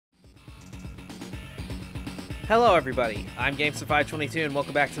Hello everybody, I'm Gamester522 and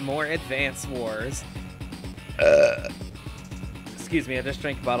welcome back to more Advance Wars. Excuse me, I just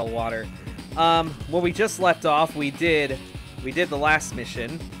drank a bottle of water. When we just left off, we did the last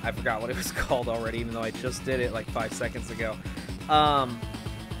mission. I forgot what it was called already, even though I just did it like 5 seconds ago.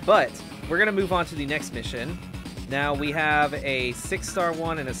 But we're gonna move on to the next mission. Now we have a 6-star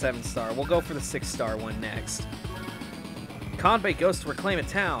one and a 7-star. We'll go for the 6-star one next. Convoy goes to reclaim a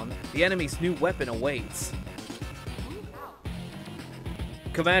town. The enemy's new weapon awaits.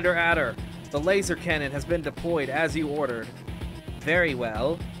 Commander Adder, the laser cannon has been deployed as you ordered. Very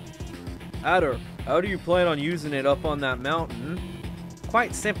well. Adder, how do you plan on using it up on that mountain?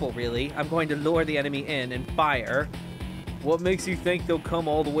 Quite simple, really. I'm going to lure the enemy in and fire. What makes you think they'll come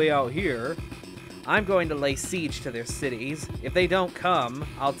all the way out here? I'm going to lay siege to their cities. If they don't come,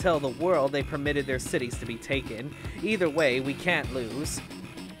 I'll tell the world they permitted their cities to be taken. Either way, we can't lose.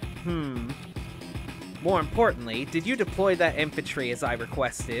 More importantly, did you deploy that infantry as I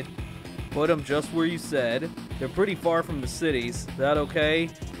requested? Put them just where you said. They're pretty far from the cities. That okay?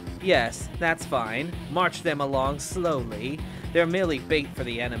 Yes, that's fine. March them along slowly. They're merely bait for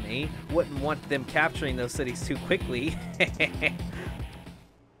the enemy. Wouldn't want them capturing those cities too quickly.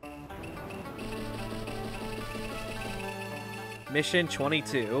 Mission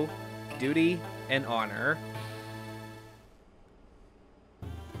 22, Duty and Honor.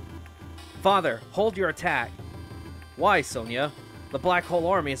 Father, hold your attack. Why, Sonia? The Black Hole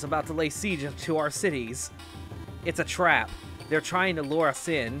Army is about to lay siege to our cities. It's a trap. They're trying to lure us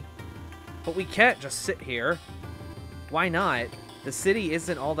in. But we can't just sit here. Why not? The city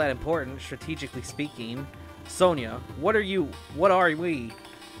isn't all that important, strategically speaking. Sonia, what are you? What are we?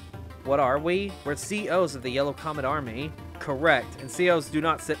 What are we? We're COs of the Yellow Comet Army. Correct, and COs do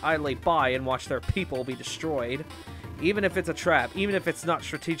not sit idly by and watch their people be destroyed. Even if it's a trap, even if it's not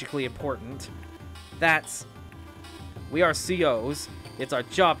strategically important. We are COs. It's our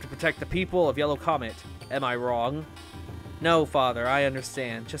job to protect the people of Yellow Comet. Am I wrong? No, Father, I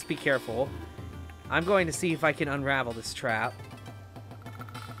understand. Just be careful. I'm going to see if I can unravel this trap.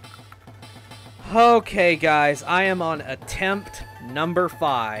 Okay, guys, I am on attempt number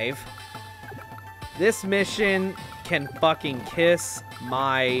 5. This mission can fucking kiss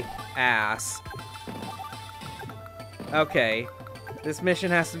my ass. Okay, this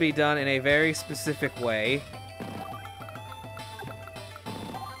mission has to be done in a very specific way.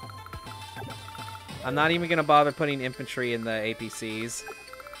 I'm not even gonna bother putting infantry in the APCs.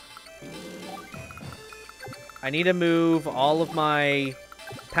 I need to move all of my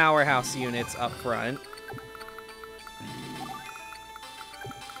powerhouse units up front.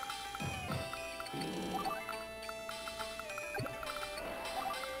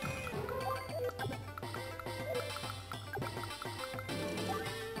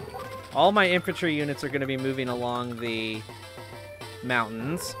 All my infantry units are going to be moving along the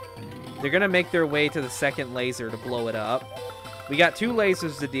mountains. They're going to make their way to the second laser to blow it up. We got 2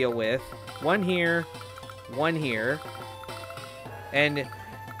 lasers to deal with. One here, one here. And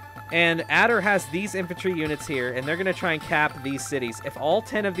Adder has these infantry units here, and they're going to try and cap these cities. If all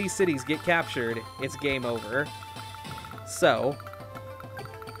 10 of these cities get captured, it's game over. So,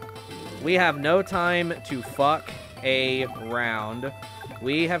 we have no time to fuck around.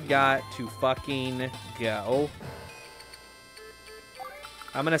 We have got to fucking go.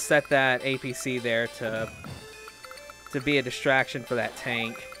 I'm gonna set that APC there to be a distraction for that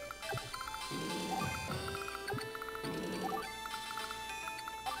tank.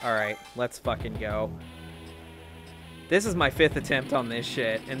 Alright, let's fucking go. This is my 5th attempt on this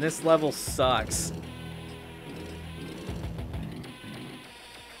shit, and this level sucks.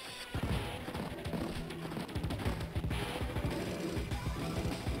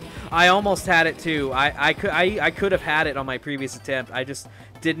 I almost had it too. I could have had it on my previous attempt. I just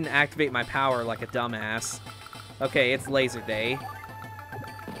didn't activate my power like a dumbass. Okay, it's laser day.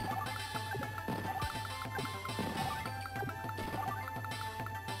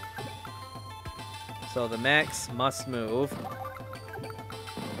 So the mechs must move.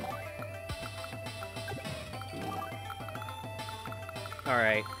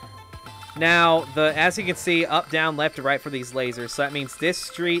 Alright. Now, as you can see, up, down, left, to right for these lasers. So that means this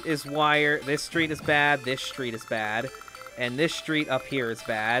street is wire, this street is bad, this street is bad, and this street up here is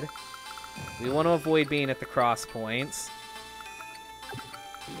bad. We want to avoid being at the cross points.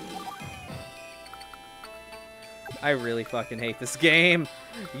 I really fucking hate this game.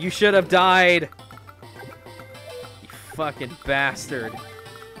 You should have died. You fucking bastard.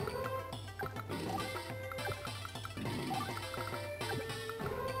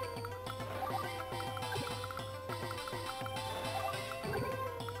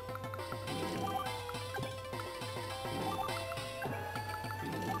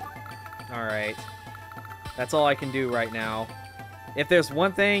 Alright. That's all I can do right now. If there's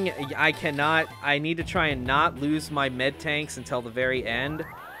one thing I need to try and not lose my med tanks until the very end.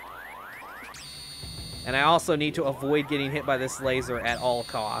 And I also need to avoid getting hit by this laser at all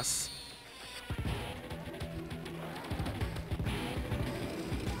costs.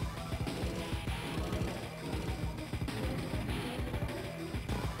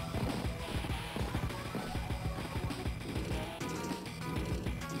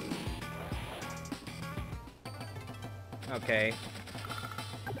 Okay.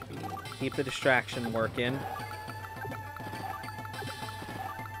 Keep the distraction working.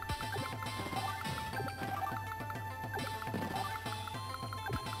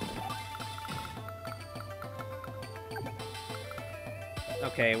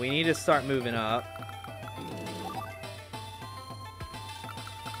 Okay, we need to start moving up.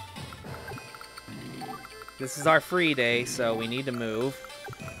 This is our free day, so we need to move.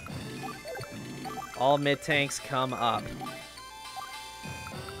 All mid-tanks come up.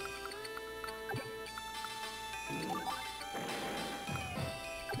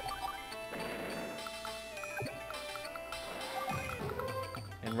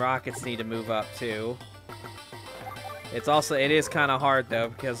 And rockets need to move up too. It is kind of hard though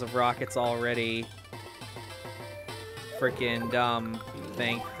because of rockets already freaking dumb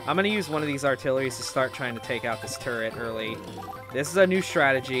thing. I'm gonna use one of these artilleries to start trying to take out this turret early. This is a new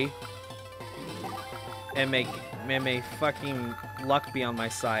strategy. And may fucking luck be on my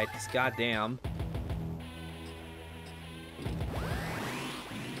side, because goddamn.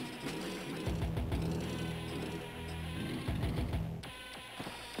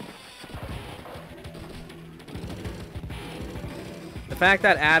 The fact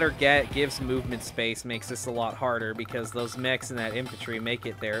that Adder gives movement space makes this a lot harder, because those mechs and that infantry make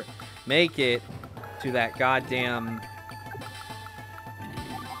it to that goddamn...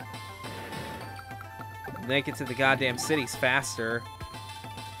 Make it to the goddamn cities faster.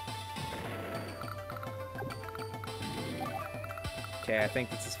 Okay, I think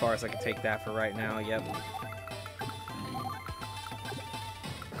that's as far as I can take that for right now. Yep.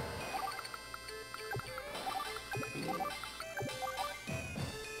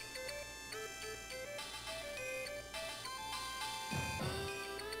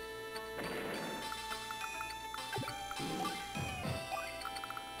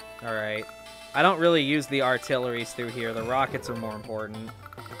 All right. I don't really use the artilleries through here. The rockets are more important.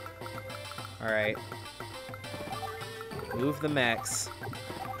 Alright. Move the mechs.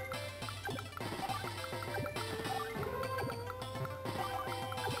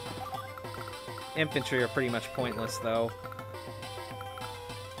 Infantry are pretty much pointless, though.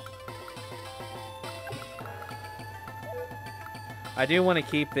 I do want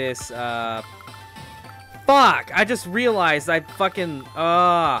to keep this, Fuck! I just realized I fucking...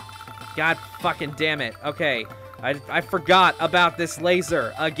 God fucking damn it. Okay. I forgot about this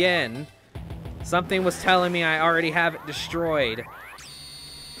laser again. Something was telling me I already have it destroyed.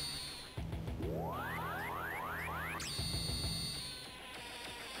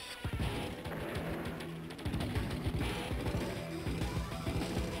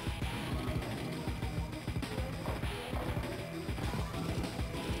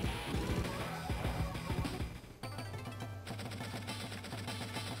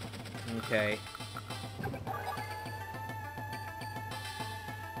 Okay.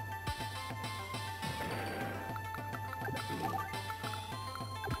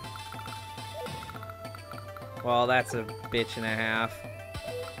 Well, that's a bitch and a half.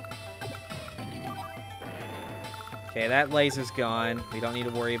 Okay, that laser's gone. We don't need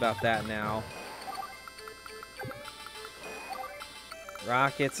to worry about that now.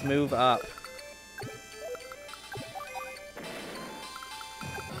 Rockets, move up.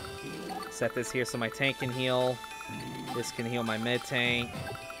 Set this here so my tank can heal. This can heal my med tank.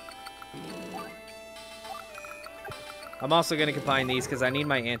 I'm also going to combine these because I need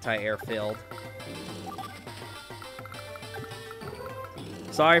my anti-air filled.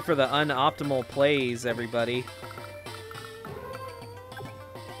 Sorry for the unoptimal plays, everybody.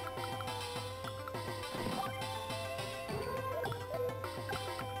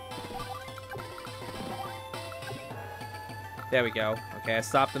 There we go. Okay, I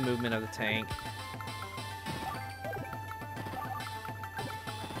stopped the movement of the tank.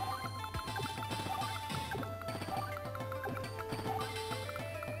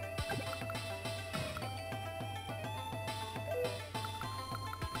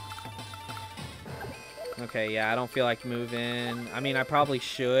 Okay, yeah, I don't feel like moving. I mean, I probably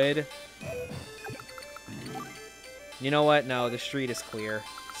should. You know what? No, the street is clear,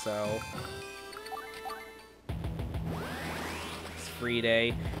 so... free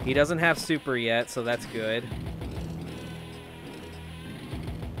day. He doesn't have super yet, so that's good.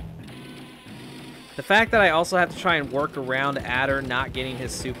 The fact that I also have to try and work around Adder not getting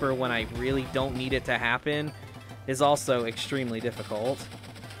his super when I really don't need it to happen is also extremely difficult.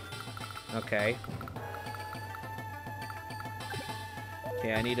 Okay.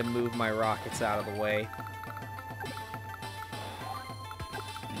 Okay, I need to move my rockets out of the way.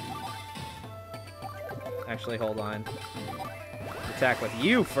 Actually, hold on. Attack with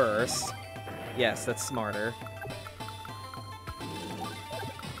you first. Yes, that's smarter.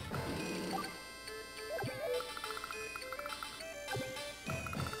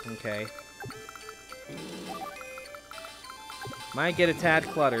 Okay. Might get a tad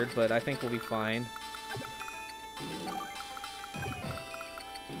cluttered, but I think we'll be fine.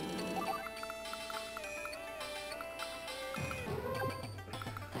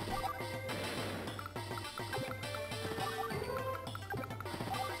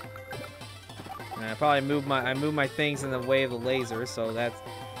 And I probably moved my things in the way of the laser, so that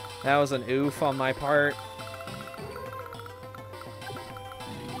was an oof on my part.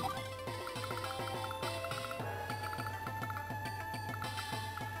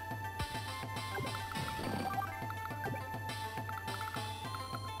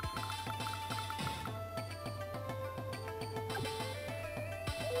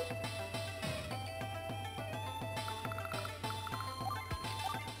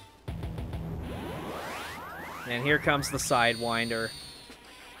 And here comes the Sidewinder.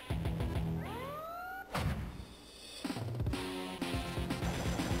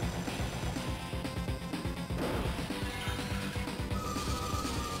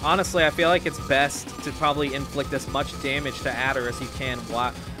 Honestly, I feel like it's best to probably inflict as much damage to Adder as you can,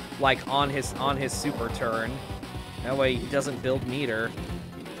 like on his super turn. That way he doesn't build meter.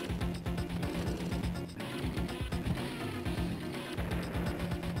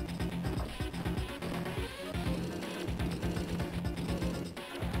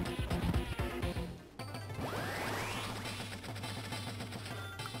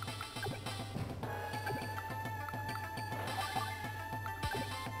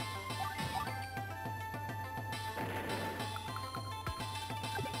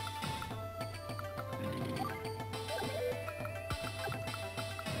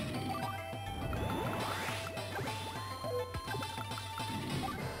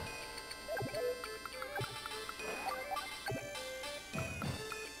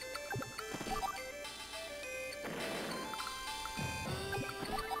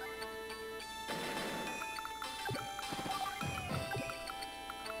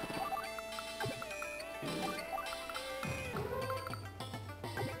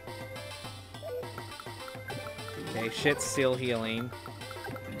 Okay, shit's still healing.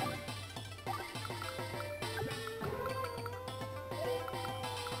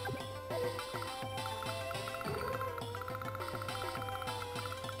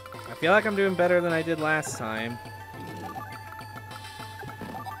 I feel like I'm doing better than I did last time.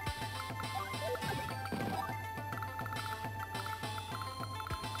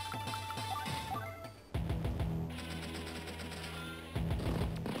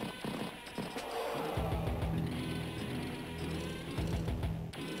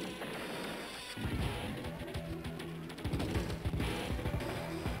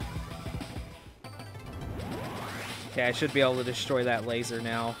 Okay, I should be able to destroy that laser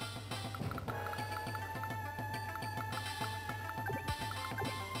now.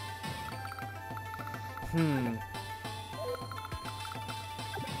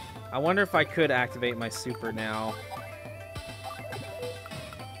 I wonder if I could activate my super now.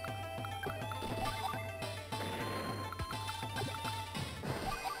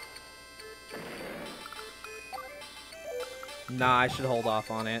 Nah, I should hold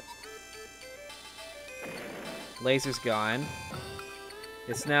off on it. Laser's gone.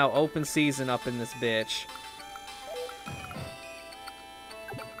 It's now open season up in this bitch.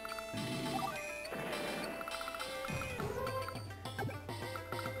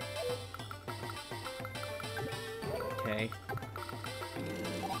 Okay.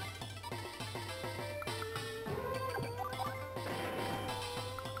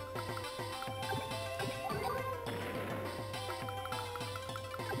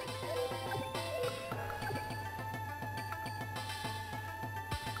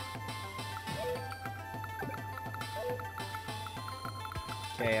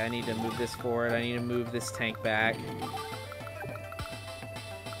 Okay, I need to move this forward. I need to move this tank back.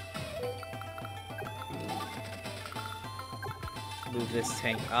 Move this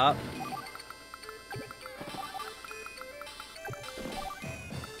tank up.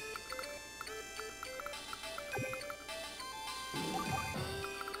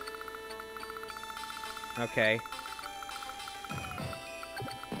 Okay.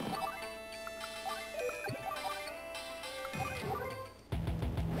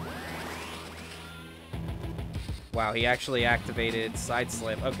 Wow, he actually activated Side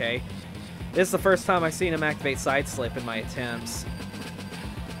Slip. Okay. This is the first time I've seen him activate Side Slip in my attempts.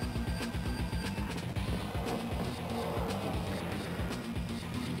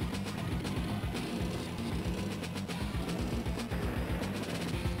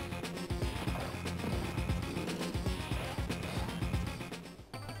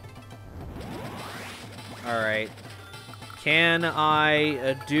 Alright. Can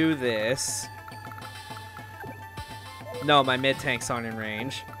I do this? No, my mid-tanks aren't in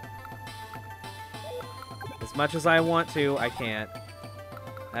range. As much as I want to, I can't.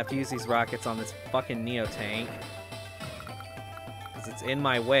 I have to use these rockets on this fucking Neo tank. Because it's in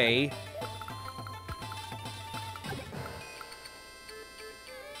my way.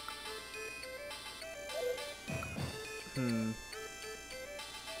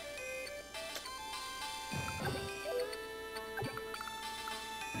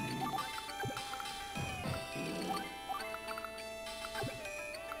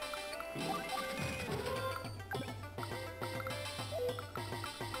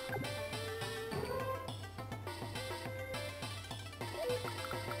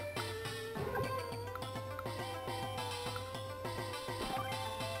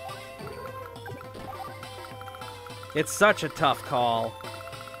 It's such a tough call.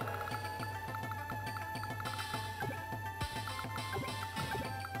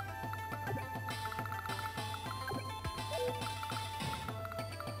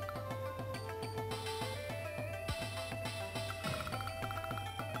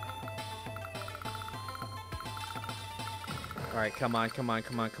 Alright, come on, come on,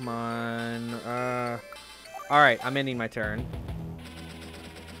 come on, come on. Alright, I'm ending my turn.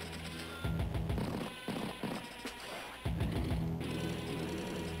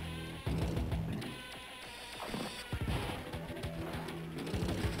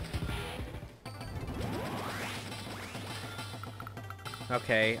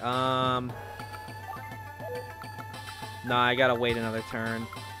 Okay, nah, I gotta wait another turn. I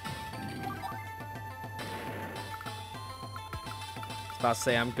was about to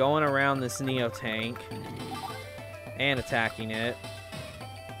say, I'm going around this Neo tank and attacking it.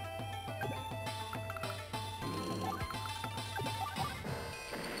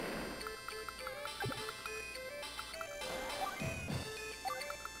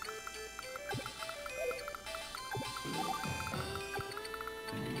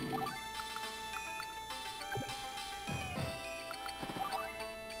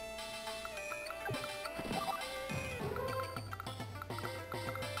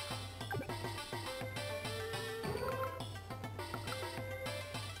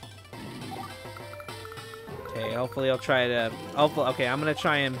 Okay, hopefully I'll try to... Okay, I'm gonna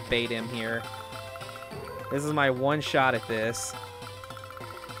try and bait him here. This is my one shot at this.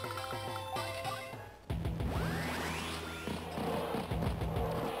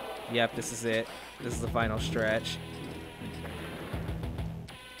 Yep, this is it. This is the final stretch.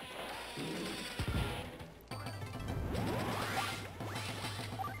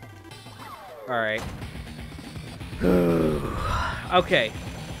 Alright. Okay.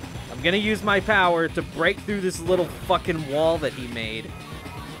 I'm gonna use my power to break through this little fucking wall that he made.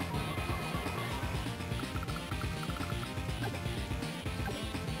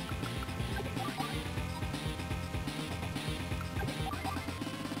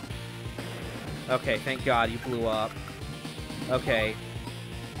 Okay, thank God you blew up. Okay.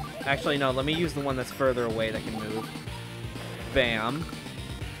 Actually, no, let me use the one that's further away that can move. Bam.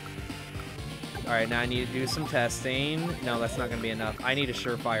 Alright, now I need to do some testing. No, that's not going to be enough. I need a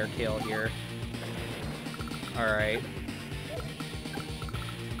surefire kill here. Alright.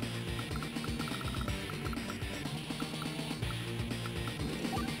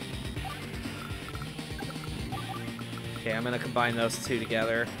 Okay, I'm going to combine those two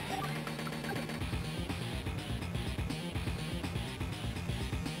together.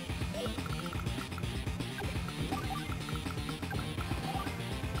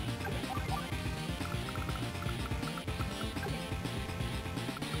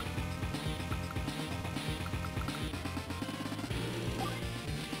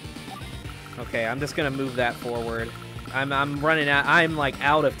 Okay, I'm just gonna move that forward. I'm running out. I'm like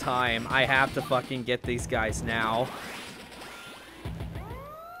out of time. I have to fucking get these guys now.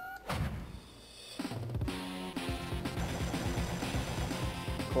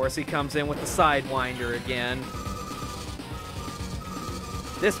 Of course, he comes in with the Sidewinder again.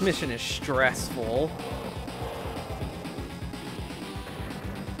 This mission is stressful.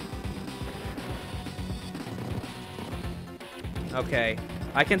 Okay.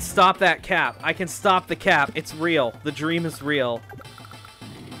 I can stop that cap. I can stop the cap. It's real. The dream is real.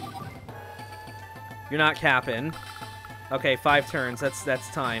 You're not capping. Okay, 5 turns. That's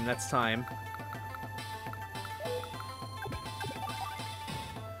time. That's time.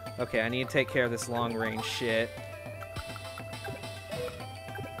 Okay, I need to take care of this long-range shit.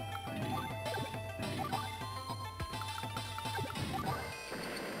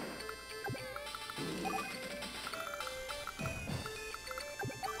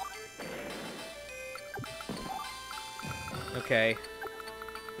 Okay.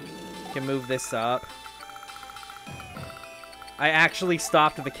 Can move this up. I actually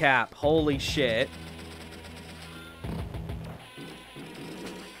stopped the cap. Holy shit.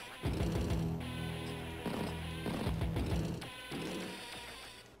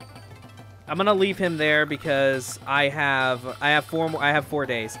 I'm gonna leave him there because I have 4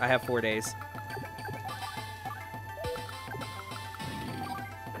 days. I have 4 days.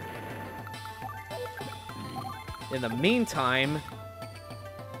 In the meantime,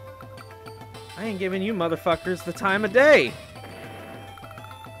 I ain't giving you motherfuckers the time of day.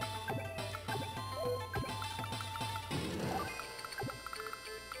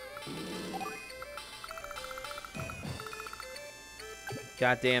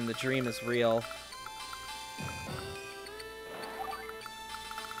 Goddamn, the dream is real.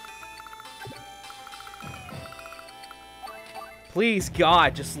 Please,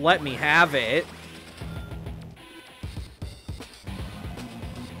 God, just let me have it.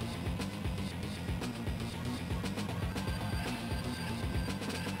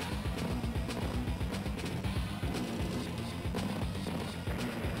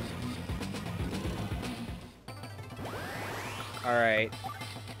 Alright.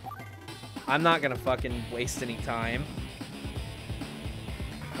 I'm not gonna fucking waste any time.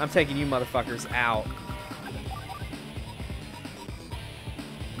 I'm taking you motherfuckers out.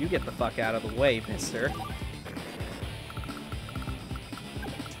 You get the fuck out of the way, mister.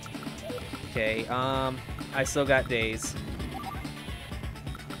 Okay, I still got days.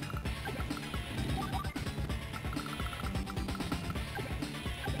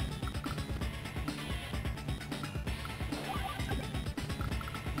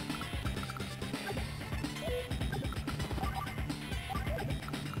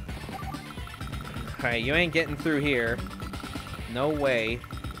 Alright, you ain't getting through here. No way.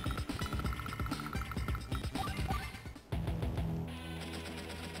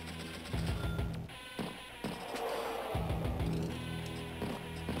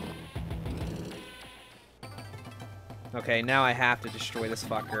 Okay, now I have to destroy this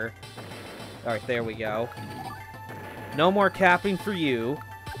fucker. Alright, there we go. No more capping for you.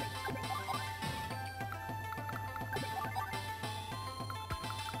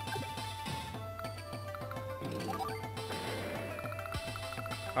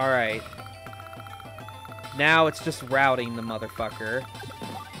 Alright. Now it's just routing the motherfucker.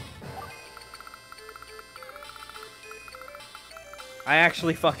 I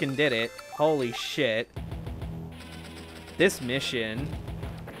actually fucking did it. Holy shit. This mission...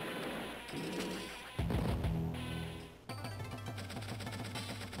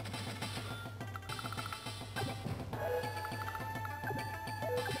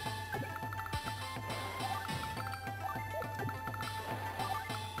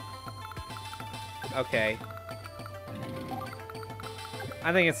 Okay.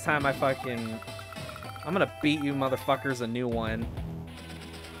 I think it's time I fucking... I'm gonna beat you motherfuckers a new one.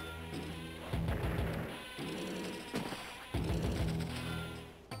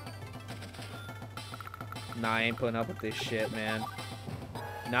 Nah, I ain't putting up with this shit, man.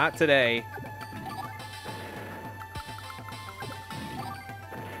 Not today.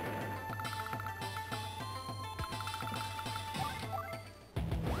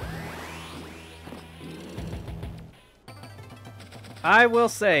 I will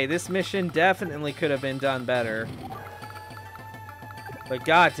say, this mission definitely could have been done better. But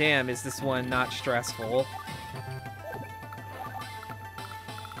goddamn, is this one not stressful.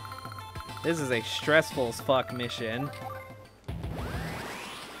 This is a stressful as fuck mission.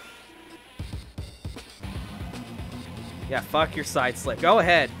 Yeah, fuck your side slip. Go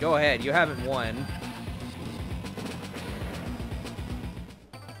ahead, go ahead. You haven't won.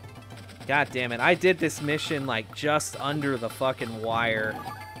 God damn it. I did this mission, like, just under the fucking wire.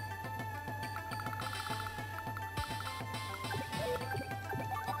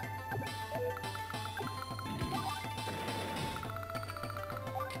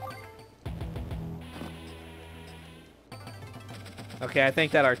 Okay, I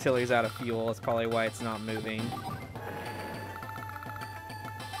think that artillery's out of fuel. That's probably why it's not moving.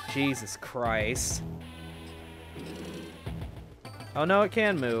 Jesus Christ. Oh, no, it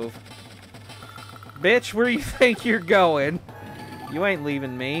can move. Bitch, where you think you're going? You ain't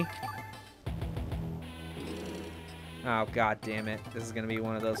leaving me. Oh, god damn it. This is gonna be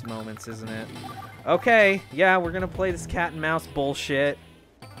one of those moments, isn't it? Okay, yeah, we're gonna play this cat and mouse bullshit.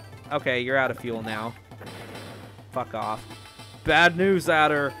 Okay, you're out of fuel now. Fuck off. Bad news,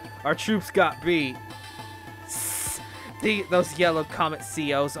 Adder. Our troops got beat. Those yellow comet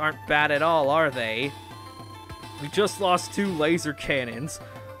COs aren't bad at all, are they? We just lost 2 laser cannons.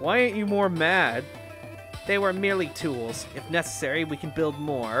 Why ain't you more mad? They were merely tools. If necessary, we can build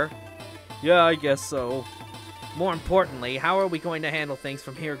more. Yeah, I guess so. More importantly, how are we going to handle things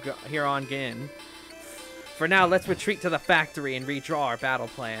from here on in? For now, let's retreat to the factory and redraw our battle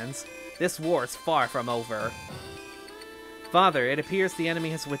plans. This war is far from over. Father, it appears the enemy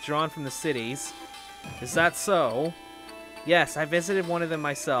has withdrawn from the cities. Is that so? Yes, I visited one of them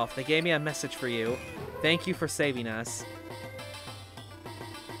myself. They gave me a message for you. Thank you for saving us.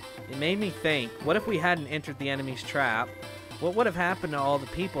 It made me think, what if we hadn't entered the enemy's trap? What would have happened to all the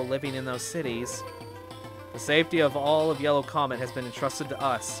people living in those cities? The safety of all of Yellow Comet has been entrusted to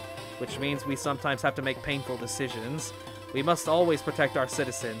us, which means we sometimes have to make painful decisions. We must always protect our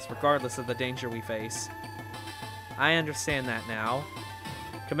citizens, regardless of the danger we face. I understand that now.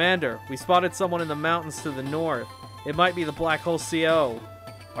 Commander, we spotted someone in the mountains to the north. It might be the Black Hole CO.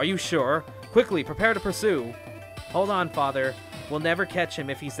 Are you sure? Quickly, prepare to pursue. Hold on, Father. We'll never catch him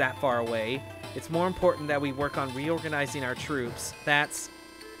if he's that far away. It's more important that we work on reorganizing our troops.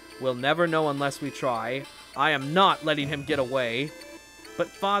 We'll never know unless we try. I am not letting him get away. But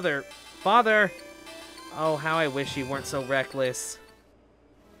Father... Father! Oh, how I wish you weren't so reckless.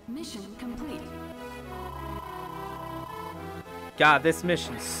 Mission complete. God, this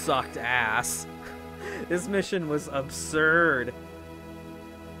mission sucked ass. This mission was absurd.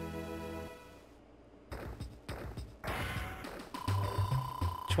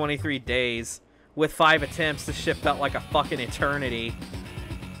 "23 days. With 5 attempts, the ship felt like a fucking eternity."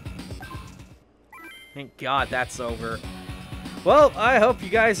 Thank God that's over. Well, I hope you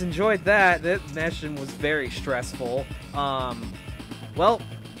guys enjoyed that. That mission was very stressful. Well,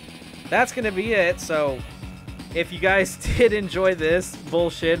 that's gonna be it. So, if you guys did enjoy this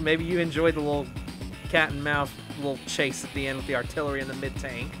bullshit, maybe you enjoyed the little cat and mouse little chase at the end with the artillery and the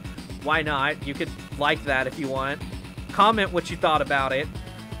mid-tank. Why not? You could like that if you want. Comment what you thought about it.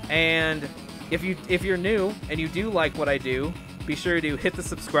 And if you're new and you do like what I do, be sure to hit the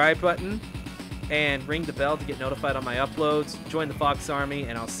subscribe button and ring the bell to get notified on my uploads. Join the Fox Army,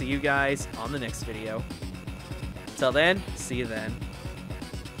 and I'll see you guys on the next video. Till then, see you then.